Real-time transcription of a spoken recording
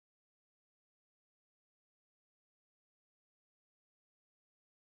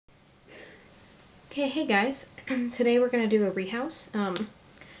Okay, hey guys. Today we're going to do a rehouse.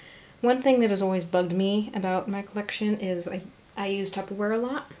 One thing that has always bugged me about my collection is I use Tupperware a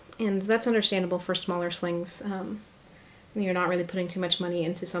lot, and that's understandable for smaller slings. You're not really putting too much money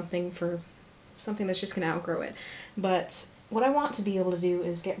into something that's just going to outgrow it. But what I want to be able to do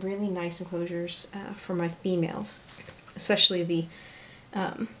is get really nice enclosures for my females, especially the,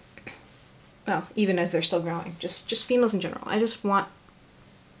 well, even as they're still growing, just females in general. I just want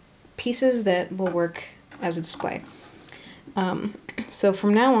pieces that will work as a display. So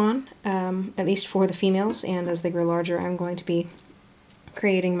from now on, at least for the females and as they grow larger, I'm going to be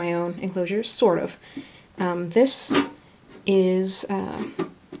creating my own enclosures, sort of. This is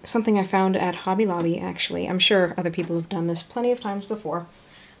something I found at Hobby Lobby, actually. I'm sure other people have done this plenty of times before,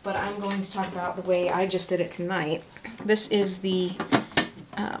 but I'm going to talk about the way I just did it tonight. This is the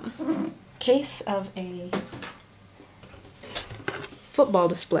case of a football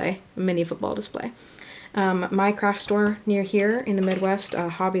display, a mini football display. My craft store near here in the Midwest,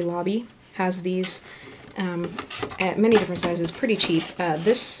 Hobby Lobby, has these at many different sizes, pretty cheap.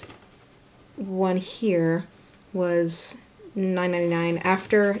 This one here was $9.99.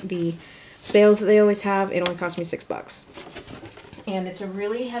 After the sales that they always have, it only cost me $6. And it's a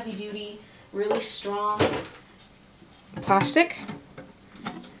really heavy duty, really strong plastic,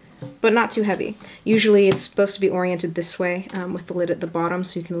 but not too heavy. Usually it's supposed to be oriented this way with the lid at the bottom,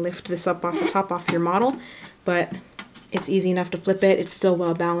 so you can lift this up off the top off your model, but it's easy enough to flip it. It's still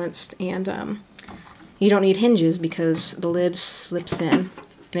well balanced, and you don't need hinges because the lid slips in,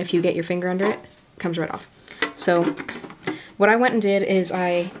 and if you get your finger under it, it comes right off. So what I went and did is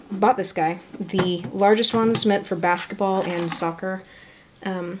I bought this guy. The largest ones meant for basketball and soccer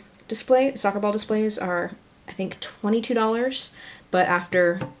soccer ball displays are, I think, $22, but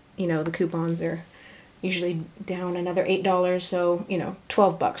after, you know, the coupons are usually down another $8, so, you know,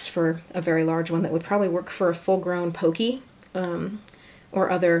 $12 for a very large one that would probably work for a full-grown pokey,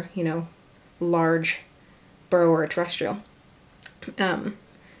 or other, you know, large burrow or terrestrial. I'm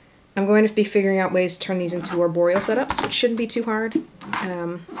going to be figuring out ways to turn these into arboreal setups, which shouldn't be too hard,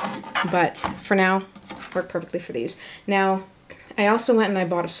 but for now, work perfectly for these. Now, I also went and I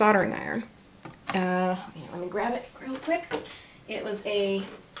bought a soldering iron. Let me grab it real quick. It was a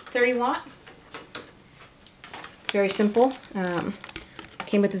 30-watt. Very simple.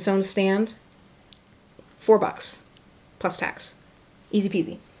 Came with its own stand. $4 plus tax. Easy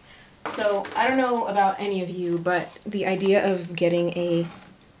peasy. So I don't know about any of you, but the idea of getting a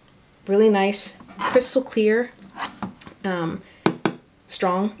really nice, crystal clear,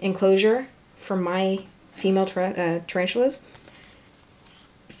 strong enclosure for my female tarantulas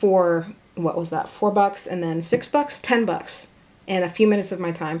for, what was that, $4 and then $6, $10, and a few minutes of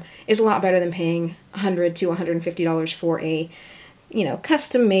my time is a lot better than paying $100 to $150 for a, you know,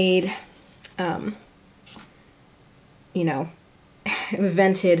 custom-made, you know,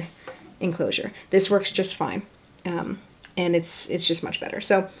 vented enclosure. This works just fine, and it's just much better.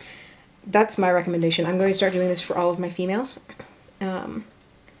 So that's my recommendation. I'm going to start doing this for all of my females. Now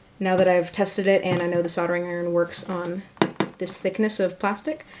that I've tested it and I know the soldering iron works on this thickness of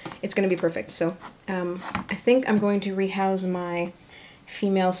plastic, it's going to be perfect. So I think I'm going to rehouse my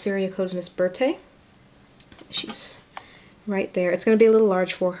female Cyriocosmus bertae. She's right there. It's going to be a little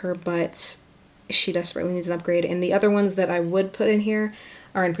large for her, but she desperately needs an upgrade. And the other ones that I would put in here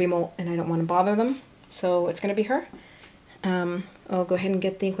are in pre-molt, and I don't want to bother them. So it's going to be her. I'll go ahead and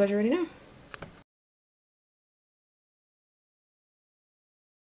get the enclosure ready now.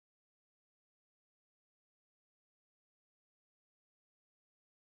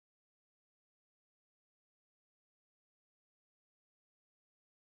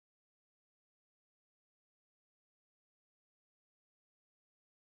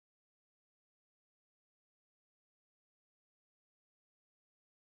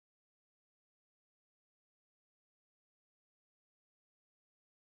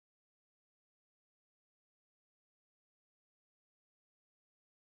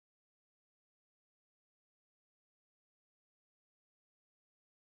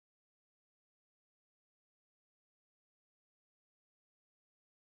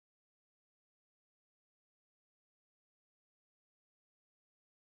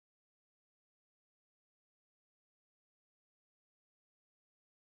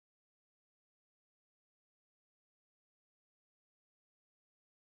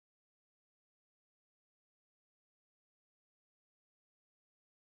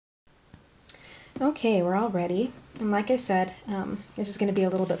 Okay, we're all ready, and like I said, this is going to be a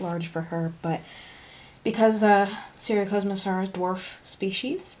little bit large for her, but because Cyriocosmus are a dwarf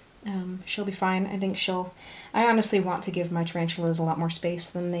species, She'll be fine. I think I honestly want to give my tarantulas a lot more space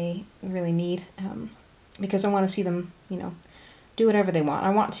than they really need, because I want to see them, you know, do whatever they want.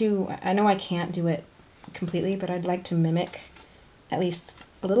 I know I can't do it completely, but I'd like to mimic, at least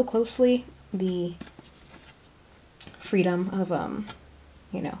a little closely, the freedom of,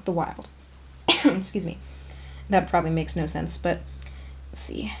 you know, the wild. Excuse me. That probably makes no sense, but let's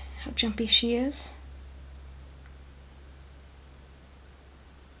see how jumpy she is.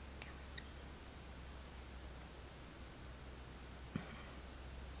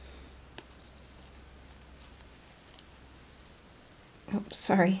 Oh,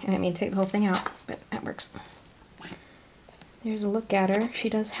 sorry, I didn't mean to take the whole thing out, but that works. There's a look at her. She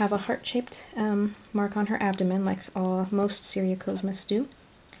does have a heart-shaped mark on her abdomen, like most Cyriocosmus do.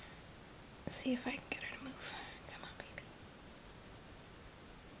 Let's see if I can get her to move. Come on, baby.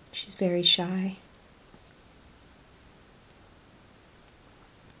 She's very shy.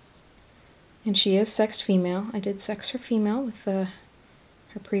 And she is sexed female. I did sex her female with her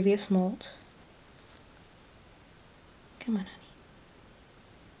previous molt. Come on, honey.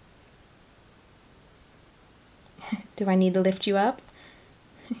 Do I need to lift you up?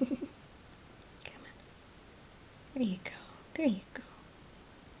 Come on. There you go. There you go.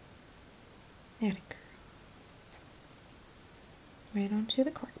 There you go. Right onto the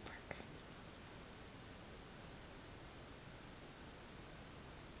cork bark.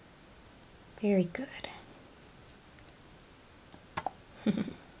 Very good.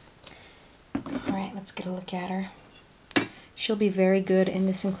 Alright, let's get a look at her. She'll be very good in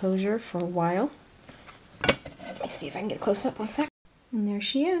this enclosure for a while. Let me see if I can get close up 1 sec. And there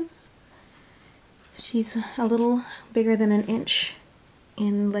she is. She's a little bigger than an inch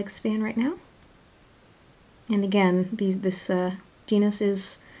in leg span right now. And again, this genus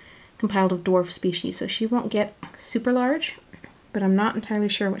is compiled of dwarf species, so she won't get super large, but I'm not entirely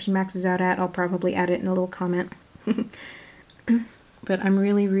sure what she maxes out at. I'll probably add it in a little comment. But I'm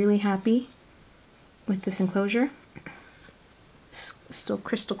really, really happy with this enclosure. It's still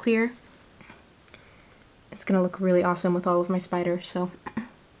crystal clear. It's going to look really awesome with all of my spiders, so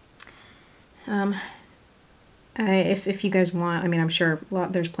if you guys want, I mean, I'm sure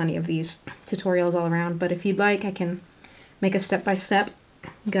there's plenty of these tutorials all around, but if you'd like, I can make a step-by-step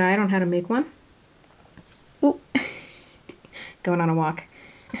guide on how to make one. Ooh. Going on a walk.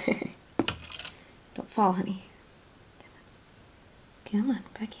 Don't fall, honey. Come on,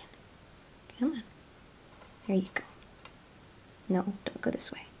 back in. Come on. There you go. No, don't go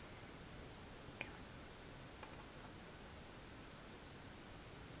this way.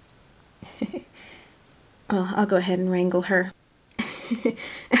 Well, I'll go ahead and wrangle her.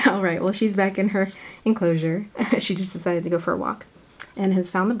 Alright, well, she's back in her enclosure. She just decided to go for a walk and has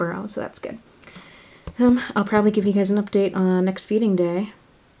found the burrow, so that's good. I'll probably give you guys an update on next feeding day,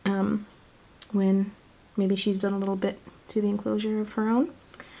 when maybe she's done a little bit to the enclosure of her own.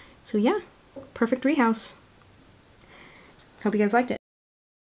 So yeah, perfect rehouse. Hope you guys liked it.